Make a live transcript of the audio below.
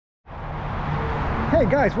Hey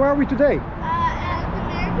guys, where are we today? At the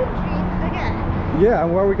American Dream again. Yeah,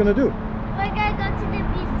 and what are we gonna do? We're gonna go to the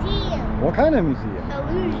museum. What kind of museum?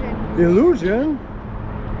 Illusion. Illusion?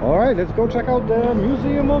 Alright, let's go check out the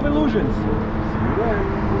Museum of Illusions. See you there.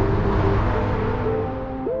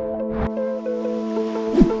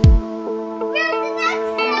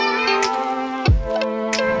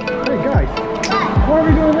 Hey guys, what are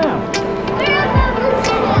we doing now? We're at the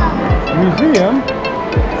museum. Museum?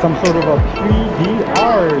 Some sort of a 3D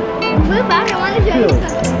art. Move back, I want to show you something.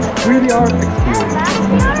 3D art experience.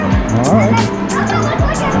 Alright.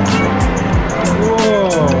 Whoa.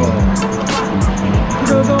 Look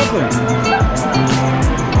at the dolphin.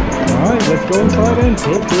 Alright, let's go inside and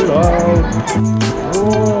check it out.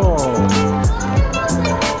 Whoa.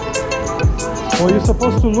 Well, you're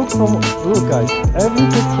supposed to look from... Look guys, every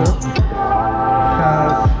picture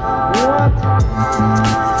has... What?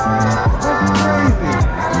 That's crazy.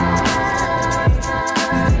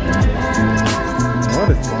 What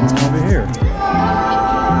is going on over here?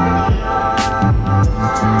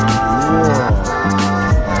 Whoa.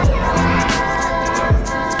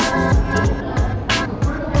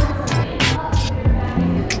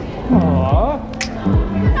 Aww.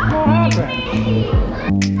 What happened?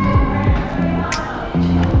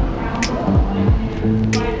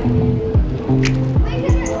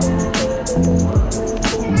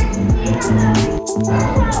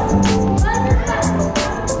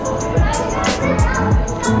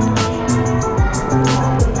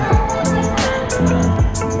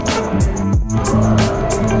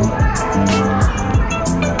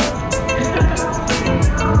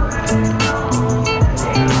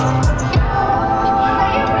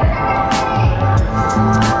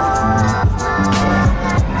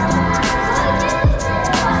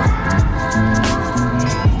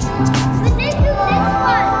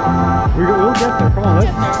 We'll get there. Come on,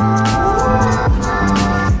 let's.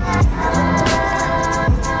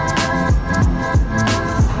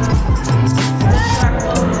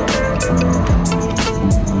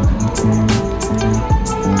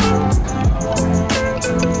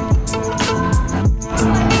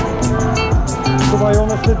 So I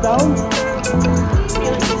want to sit down?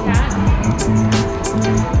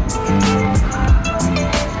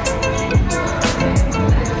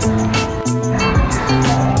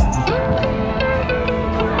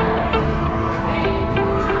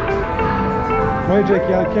 Wait,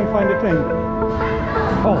 Jakey, I can't find the thing.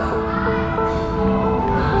 Oh.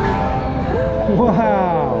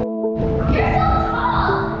 Wow. You're so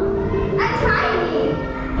tall. I'm tiny.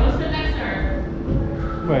 Go to the next door.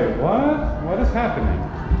 Wait, what? What is happening?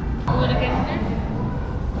 You want to get in there?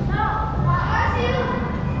 No, why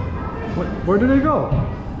you? Where did they go?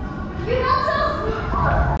 You're not so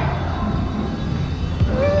small.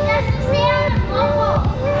 That's the same level.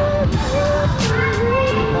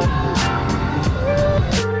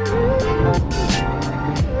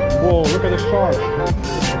 Whoa, look at the shark.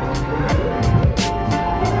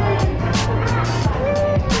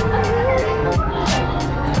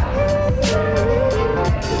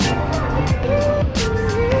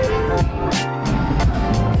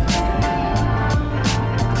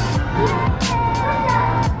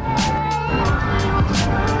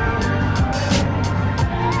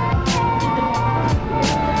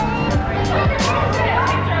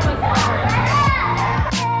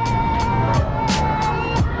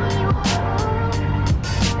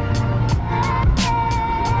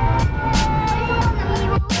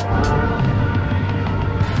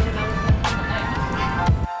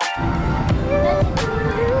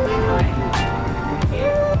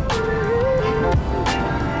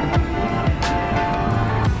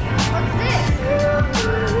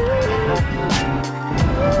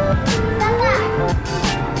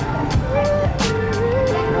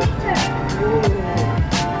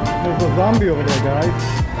 There's a zombie over there, guys.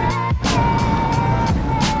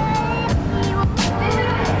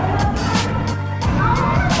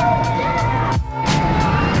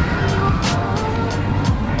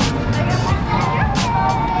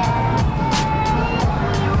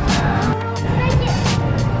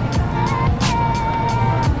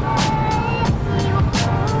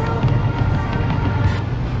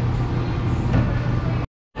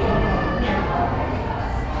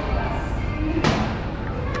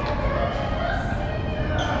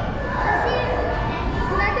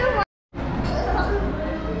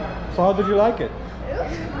 So how did you like it? It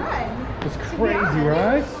was fun. It's crazy,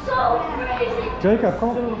 right? So crazy. Jacob,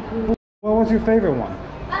 what was your favorite one?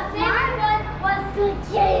 My favorite one was the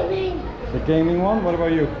gaming. The gaming one? What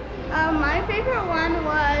about you? My favorite one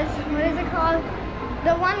was, what is it called?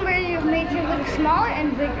 The one where you make it look smaller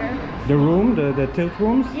and bigger. The room, the tilt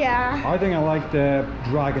rooms? Yeah. I think I like the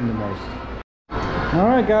dragon the most.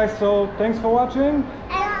 Alright guys, so thanks for watching.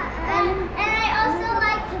 And I also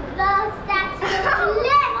like the statue of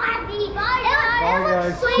Liberty. Bye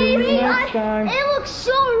guys, see you next time. It looks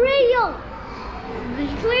so real.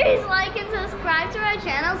 Please like and subscribe to our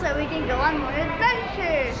channel so we can go on more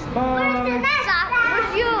adventures. Bye.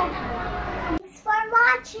 With you. Thanks for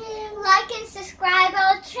watching. Like and subscribe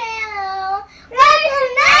our channel.